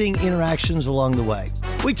interesting interactions along the way.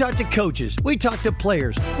 We talk to coaches. We talk to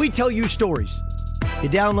players. We tell you stories. You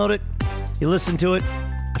download it. You listen to it.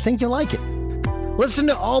 I think you'll like it. Listen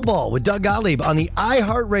to All Ball with Doug Gottlieb on the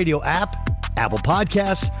iHeartRadio app, Apple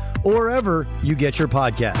Podcasts, or wherever you get your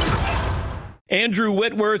podcasts. Andrew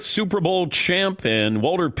Whitworth, Super Bowl champ and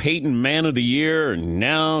Walter Payton Man of the Year. And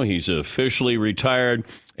now he's officially retired.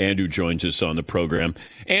 Andrew joins us on the program.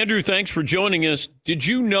 Andrew, thanks for joining us. Did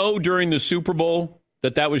you know during the Super Bowl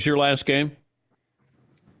that was your last game?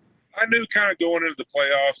 I knew kind of going into the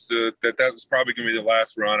playoffs that was probably going to be the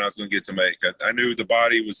last run I was going to get to make. I knew the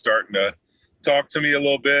body was starting to talk to me a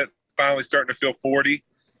little bit, finally starting to feel 40.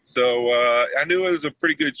 So I knew it was a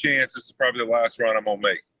pretty good chance this is probably the last run I'm going to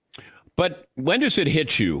make. But when does it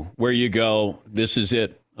hit you where you go, this is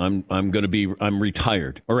it, I'm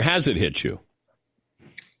retired? Or has it hit you?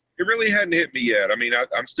 It really hadn't hit me yet. I mean,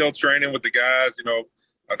 I'm still training with the guys.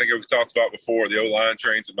 I think it was talked about before. The O-line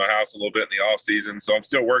trains at my house a little bit in the off season, so I'm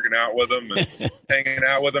still working out with them and hanging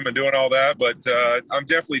out with them and doing all that. But I'm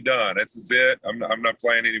definitely done. This is it. I'm not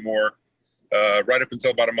playing anymore. Right up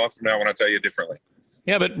until about a month from now, when I tell you differently.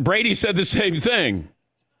 Yeah, but Brady said the same thing.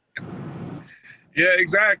 Yeah,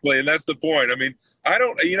 exactly. And that's the point. I mean, I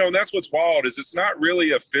don't, and that's what's wild is it's not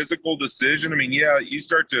really a physical decision. I mean, yeah, you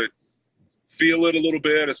start to feel it a little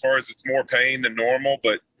bit as far as it's more pain than normal.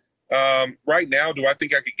 But right now, do I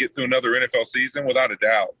think I could get through another NFL season? Without a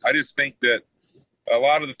doubt. I just think that a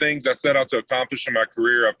lot of the things I set out to accomplish in my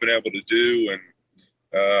career, I've been able to do. And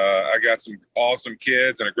I got some awesome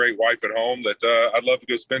kids and a great wife at home that I'd love to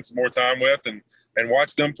go spend some more time with and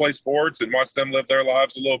watch them play sports and watch them live their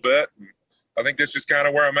lives a little bit. And I think that's just kind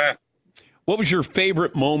of where I'm at. What was your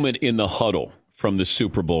favorite moment in the huddle from the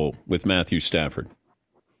Super Bowl with Matthew Stafford?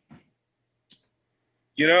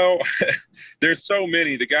 There's so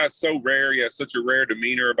many. The guy's so rare. He has such a rare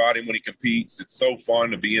demeanor about him when he competes. It's so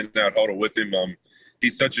fun to be in that huddle with him.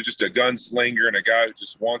 He's just a gunslinger and a guy who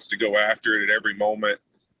just wants to go after it at every moment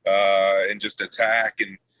and just attack.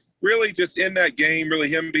 And really just in that game, really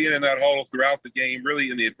him being in that huddle throughout the game,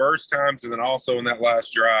 really in the adverse times and then also in that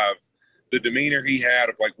last drive, the demeanor he had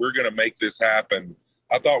of like, we're going to make this happen,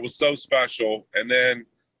 I thought was so special. And then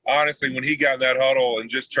honestly, when he got in that huddle and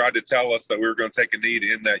just tried to tell us that we were going to take a knee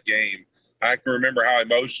to end that game, I can remember how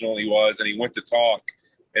emotional he was. And he went to talk.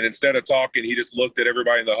 And instead of talking, he just looked at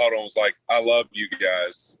everybody in the huddle and was like, I love you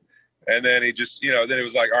guys. And then he just, then it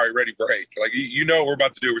was like, all right, ready, break. Like, what we're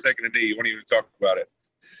about to do. We're taking a knee. You won't even talk about it.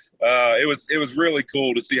 It was really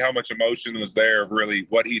cool to see how much emotion was there of really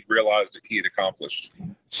what he'd realized that he had accomplished.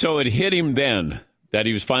 So it hit him then that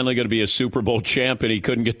he was finally going to be a Super Bowl champ and he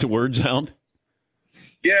couldn't get the words out?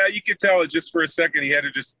 Yeah, you could tell it just for a second.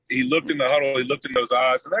 He looked in the huddle, he looked in those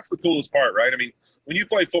eyes, and that's the coolest part, right? I mean, when you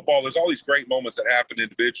play football, there's all these great moments that happen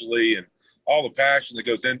individually and all the passion that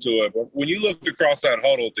goes into it. But when you look across that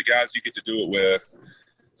huddle at the guys you get to do it with,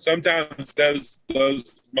 sometimes those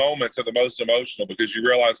moments are the most emotional because you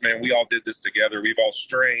realize, man, we all did this together. We've all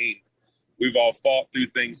strained. We've all fought through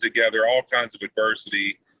things together, all kinds of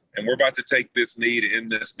adversity, and we're about to take this knee to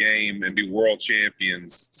end this game and be world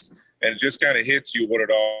champions. And it just kind of hits you what it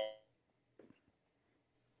all.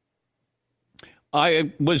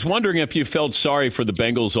 I was wondering if you felt sorry for the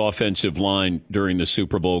Bengals offensive line during the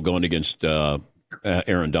Super Bowl going against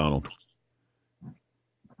Aaron Donald.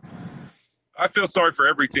 I feel sorry for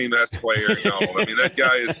every team that has to play Aaron Donald. I mean, that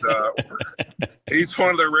guy is he's one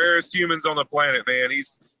of the rarest humans on the planet, man.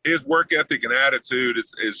 His work ethic and attitude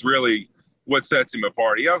is really what sets him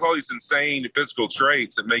apart. He has all these insane physical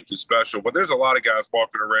traits that make you special, but there's a lot of guys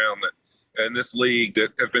walking around that in this league that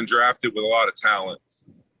have been drafted with a lot of talent.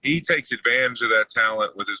 he takes advantage of that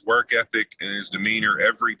talent with his work ethic and his demeanor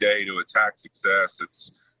every day to attack success.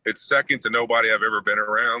 It's second to nobody I've ever been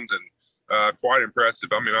around, and quite impressive.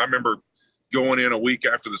 I mean, I remember going in a week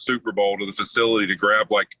after the Super Bowl to the facility to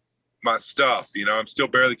grab like my stuff. You know, I'm still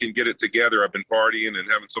barely can get it together. I've been partying and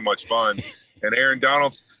having so much fun. And Aaron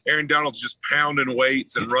Donald's just pounding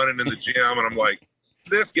weights and running in the gym, and I'm like,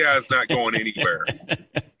 this guy's not going anywhere.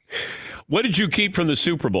 What did you keep from the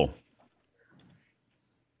Super Bowl?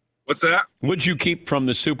 What's that? What did you keep from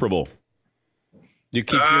the Super Bowl? You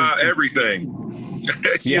keep everything.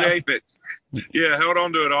 You name it. Yeah, held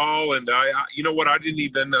on to it all. And I you know what? I didn't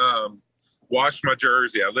even wash my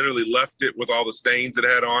jersey. I literally left it with all the stains it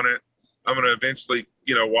had on it. I'm going to eventually,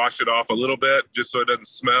 wash it off a little bit just so it doesn't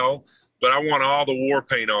smell. But I want all the war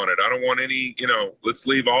paint on it. I don't want any, let's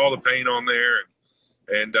leave all the paint on there.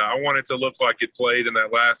 And I want it to look like it played in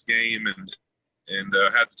that last game and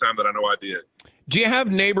had the time that I know I did. Do you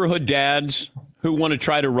have neighborhood dads who want to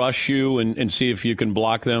try to rush you and see if you can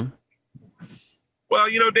block them? Well,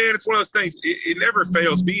 Dan, it's one of those things. It never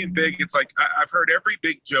fails. Being big, it's like I've heard every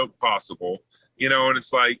big joke possible, and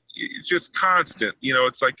it's like it's just constant.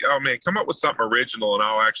 It's like, oh, man, come up with something original and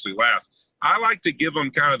I'll actually laugh. I like to give them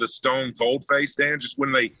kind of the stone cold face, Dan, just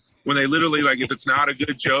when they literally, like, if it's not a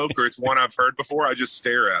good joke or it's one I've heard before, I just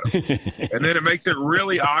stare at them. And then it makes it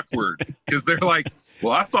really awkward because they're like,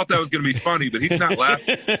 well, I thought that was going to be funny, but he's not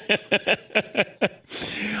laughing.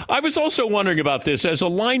 I was also wondering about this. As a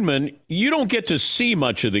lineman, you don't get to see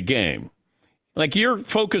much of the game. Like, you're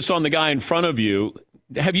focused on the guy in front of you.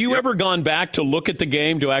 Have you ever gone back to look at the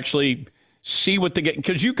game to actually see what the game,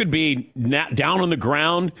 because you could be down on the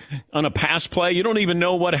ground on a pass play. You don't even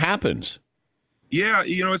know what happens. Yeah,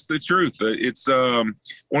 it's the truth. It's one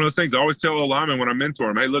of those things I always tell a lineman when I mentor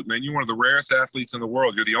him, hey, look, man, you're one of the rarest athletes in the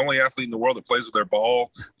world. You're the only athlete in the world that plays with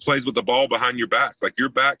the ball behind your back. Like, your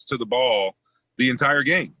back's to the ball the entire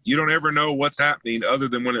game. You don't ever know what's happening other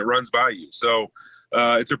than when it runs by you. So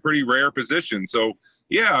it's a pretty rare position. So,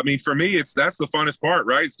 yeah, I mean, for me, that's the funnest part,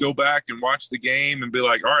 right? It's go back and watch the game and be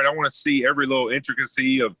like, all right, I want to see every little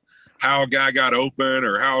intricacy of how a guy got open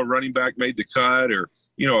or how a running back made the cut or,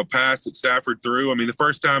 a pass that Stafford threw. I mean, the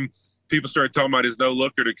first time people started talking about his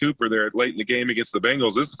no-looker to Cooper there late in the game against the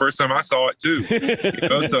Bengals, this is the first time I saw it too.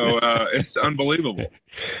 So it's unbelievable.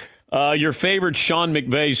 Your favorite Sean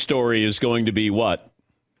McVay story is going to be what?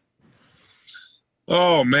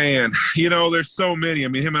 Oh, man. There's so many. I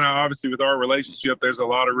mean, him and I, obviously, with our relationship, there's a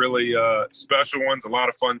lot of really special ones, a lot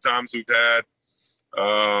of fun times we've had.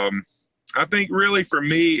 I think really for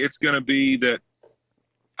me, it's going to be that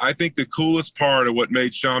I think the coolest part of what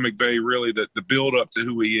made Sean McVay really the build up to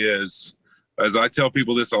who he is, as I tell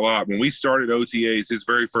people this a lot, when we started OTAs his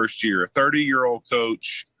very first year, a 30-year-old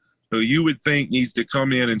coach who you would think needs to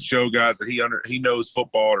come in and show guys that he knows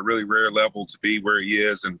football at a really rare level to be where he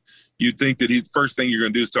is. And you'd think that the first thing you're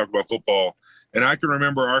going to do is talk about football. And I can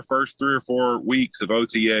remember our first 3 or 4 weeks of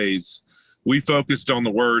OTAs, we focused on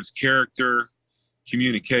the words character,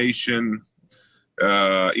 communication,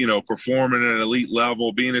 performing at an elite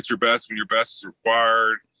level, being at your best when your best is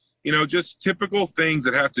required, just typical things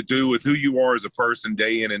that have to do with who you are as a person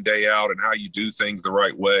day in and day out and how you do things the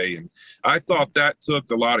right way. And I thought that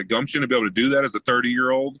took a lot of gumption to be able to do that as a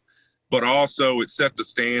 30-year-old, but also it set the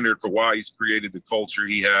standard for why he's created the culture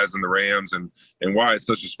he has in the Rams and why it's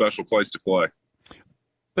such a special place to play.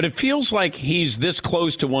 But it feels like he's this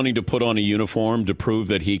close to wanting to put on a uniform to prove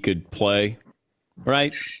that he could play,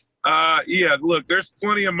 right? Yeah, look, there's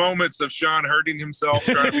plenty of moments of Sean hurting himself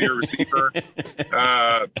trying to be a receiver,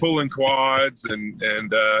 pulling quads and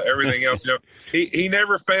everything else. He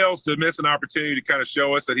never fails to miss an opportunity to kind of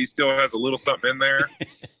show us that he still has a little something in there.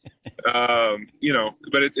 But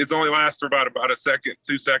it's only lasts for about a second,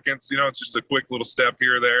 2 seconds. It's just a quick little step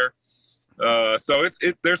here or there. So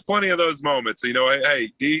there's plenty of those moments.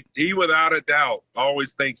 Hey, he without a doubt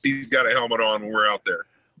always thinks he's got a helmet on when we're out there.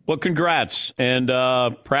 Well, congrats, and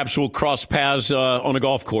perhaps we'll cross paths on a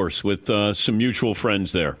golf course with some mutual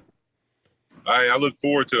friends there. I look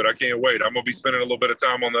forward to it. I can't wait. I'm going to be spending a little bit of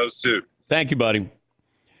time on those, too. Thank you, buddy.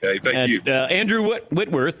 Hey, thank you. Andrew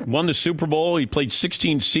Whitworth won the Super Bowl. He played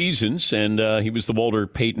 16 seasons, and he was the Walter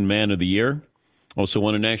Payton Man of the Year. Also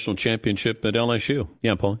won a national championship at LSU.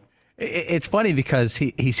 Yeah, Paul? It's funny because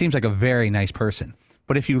he seems like a very nice person.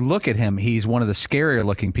 But if you look at him, he's one of the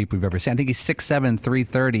scarier-looking people we've ever seen. I think he's 6'7",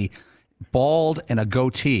 330, bald, and a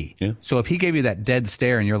goatee. Yeah. So if he gave you that dead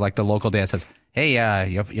stare and you're like the local dad says, hey,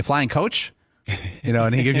 you flying coach?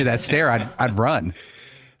 And he gives you that stare, I'd run.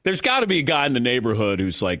 There's got to be a guy in the neighborhood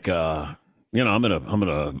who's like, I'm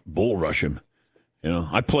gonna bull rush him.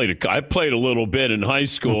 I played a little bit in high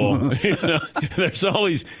school. There's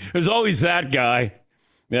always that guy.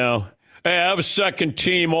 Hey, I was second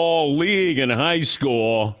team all league in high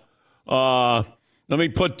school. Let me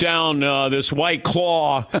put down this White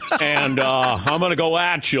Claw, and I'm going to go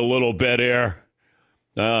at you a little bit here.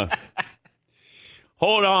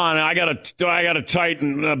 Hold on, I gotta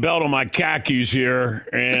tighten the belt on my khakis here.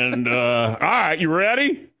 And all right, you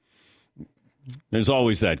ready? There's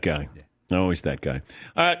always that guy. Always that guy.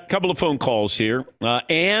 All right, a couple of phone calls here.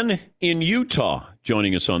 Ann in Utah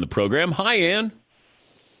joining us on the program. Hi, Ann.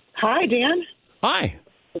 Hi, Dan. Hi.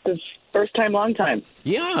 This is first time, long time.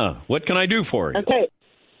 Yeah. What can I do for you? Okay.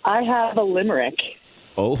 I have a limerick.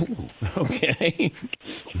 Oh, okay.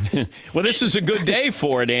 Well, this is a good day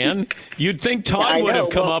for it, Ann. You'd think Todd would have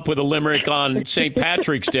come up with a limerick on St.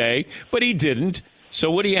 Patrick's Day, but he didn't.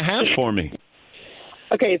 So what do you have for me?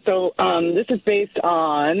 Okay, so this is based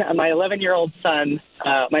on my 11-year-old son.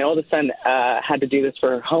 My oldest son had to do this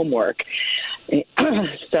for homework.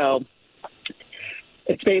 So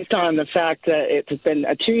it's based on the fact that it's been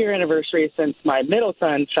a 2-year anniversary since my middle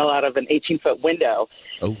son fell out of an 18-foot window.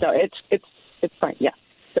 Oh. So it's fine, yeah.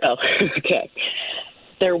 So, okay.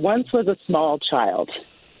 There once was a small child.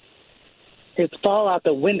 His fall out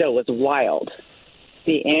the window was wild.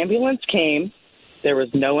 The ambulance came. There was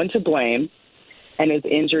no one to blame. And his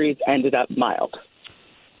injuries ended up mild.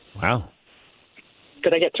 Wow.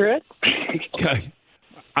 Did I get through it? Okay.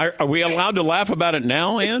 Are we allowed to laugh about it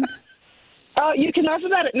now, Ann? Oh, you can laugh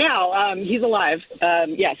about it now. He's alive.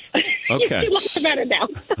 Yes. Okay. You can laugh about it now.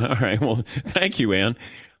 All right. Well, thank you, Ann.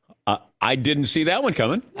 I didn't see that one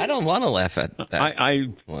coming. I don't want to laugh at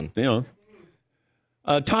that one.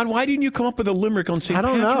 Todd, why didn't you come up with a limerick on St.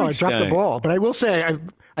 Patrick's Day? I don't know. I dropped the ball. But I will say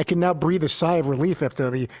I can now breathe a sigh of relief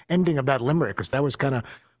after the ending of that limerick, because that was kind of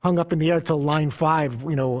hung up in the air till line 5,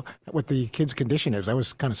 what the kid's condition is. That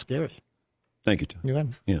was kind of scary. Thank you,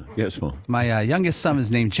 Todd. Yeah. Yes, Paul. My youngest son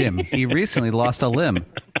is named Jim. He recently lost a limb.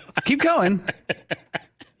 Keep going.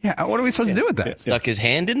 Yeah, what are we supposed to do with that? Stuck his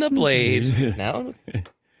hand in the blade. Now...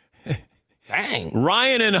 Dang.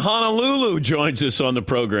 Ryan in Honolulu joins us on the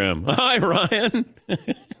program. Hi, Ryan.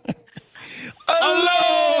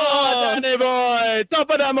 Hello, Danny boy. Top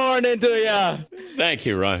of the morning to you. Thank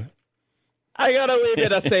you, Ryan. I got a wee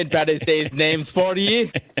bit of St. Patrick's Day's names for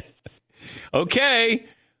you. Okay.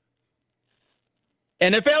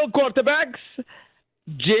 NFL quarterbacks,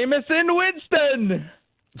 Jameson Winston.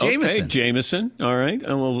 Okay, Jameson. All right.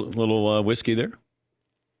 A little whiskey there.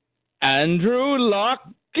 Andrew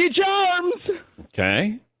Lucky Charms.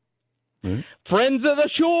 Okay. Right. Friends of the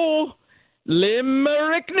show,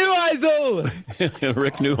 Limerick Neuheisel.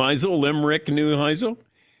 Rick Neuheisel, Limerick Neuheisel.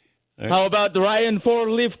 Right. How about Ryan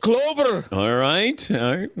Four-Leaf Clover? All right.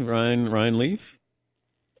 Ryan Leaf.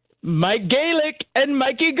 Mike Gaelic and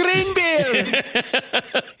Mikey Greenbeer.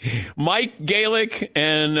 Mike Gaelic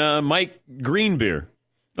and Mike Greenbeer.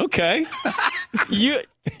 Okay.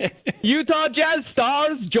 Utah Jazz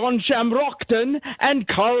stars John Shamrockton and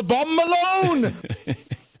Carbomb Malone.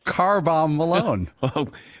 Carbomb Malone. Oh,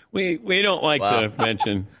 we don't like to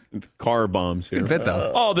mention car bombs here. Good bit,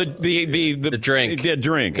 though. Oh, the drink. The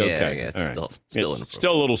drink. Okay. Yeah, all right.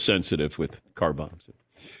 Still a little sensitive with car bombs.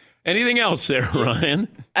 Anything else there, Ryan?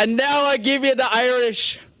 And now I give you the Irish.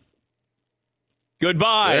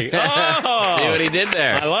 Goodbye. Oh, see what he did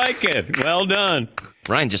there. I like it. Well done.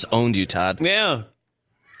 Ryan just owned you, Todd. Yeah.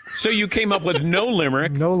 So you came up with no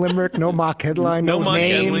limerick. No limerick, no mock headline, no mock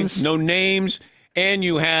names. Headlines, no names. And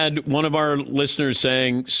you had one of our listeners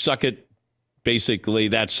saying, suck it, basically,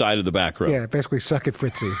 that side of the back row. Yeah, basically, suck it,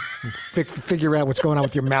 Fritzy. Figure out what's going on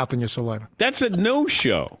with your mouth and your saliva. That's a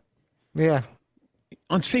no-show. Yeah.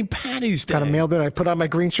 On St. Patty's Day. Kind of mailed it. I put on my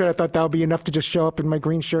green shirt. I thought that would be enough to just show up in my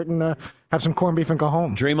green shirt and have some corned beef and go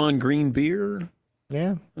home. Draymond Green beer?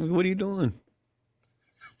 Yeah. What are you doing?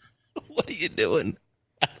 What are you doing?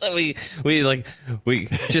 We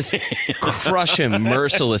just crush him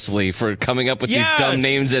mercilessly for coming up with these dumb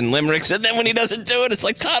names and limericks, and then when he doesn't do it, it's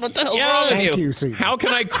like, Todd, what the hell's wrong with you? Thank you. How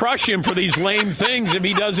can I crush him for these lame things if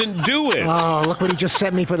he doesn't do it? Oh, look what he just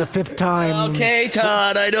sent me for the 5th time. Okay,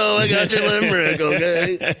 Todd, I know I got your limerick,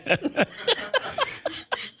 okay?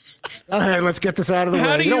 All right, let's get this out of the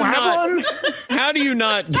way. You don't have one? How do you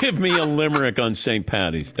not give me a limerick on St.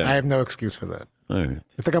 Patty's Day? I have no excuse for that. All right.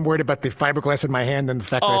 I think I'm worried about the fiberglass in my hand and the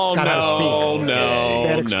fact that I forgot how to speak.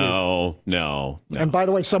 No. And by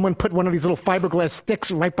the way, someone put one of these little fiberglass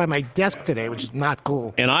sticks right by my desk today, which is not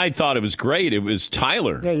cool. And I thought it was great. It was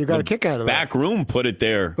Tyler. Yeah, you got a kick out of that. Back room put it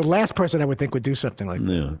there. The last person I would think would do something like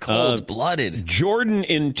that. Yeah. Cold-blooded. Jordan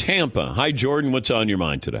in Tampa. Hi, Jordan. What's on your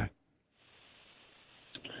mind today?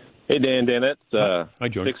 Hey, Dan Dennett. Hi,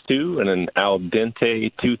 George. 6'2" and an al dente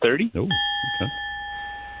 230. Oh,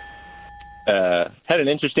 okay. Had an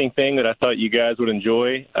interesting thing that I thought you guys would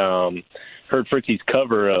enjoy. Heard Fritzy's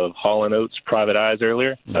cover of Hall & Oates' Private Eyes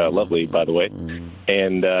earlier. Lovely, by the way.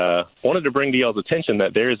 And wanted to bring to y'all's attention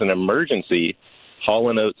that there is an emergency Hall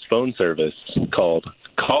 & Oates phone service called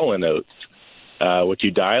Call & Oates, which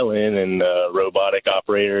you dial in and robotic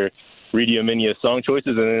operator read you a menu of song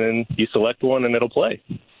choices, and then you select one and it'll play.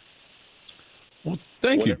 Well,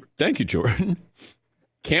 thank you. Thank you, Jordan.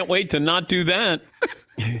 Can't wait to not do that.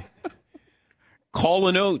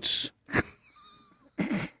 Call & Oates.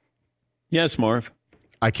 Yes, Marv.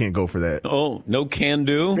 I can't go for that. Oh, no can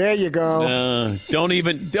do? There you go.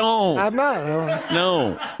 Don't. I'm not.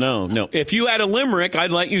 No. If you had a limerick,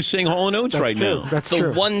 I'd let you sing Hall & Oates That's right true. now. That's the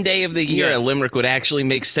true. one day of the year a limerick would actually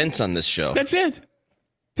make sense on this show. That's it.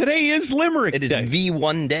 Today is Limerick It is Day. the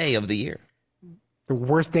one day of the year. The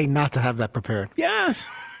worst day not to have that prepared. Yes.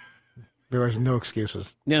 There is no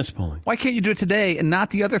excuses. Yes, Paulie. Why can't you do it today and not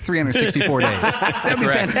the other 364 days? That'd be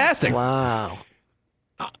Correct. fantastic. Wow.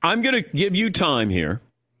 I'm going to give you time here.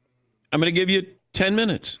 I'm going to give you 10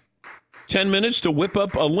 minutes. 10 minutes to whip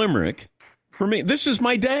up a limerick for me. This is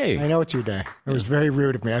my day. I know it's your day. It was very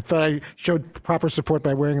rude of me. I thought I showed proper support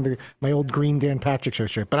by wearing my old green Dan Patrick Show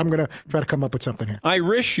shirt, but I'm going to try to come up with something here. I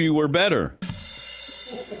wish you were better.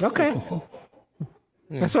 Okay.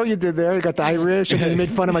 That's all you did there. You got the Irish, and then you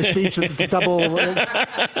made fun of my speech with the double.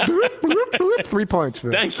 3 points.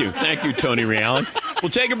 Thank you, Tony Reallen. We'll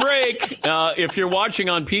take a break. If you're watching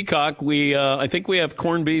on Peacock, I think we have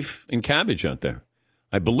corned beef and cabbage out there.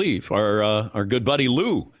 I believe our good buddy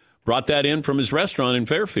Lou brought that in from his restaurant in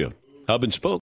Fairfield. Hub and Spoke.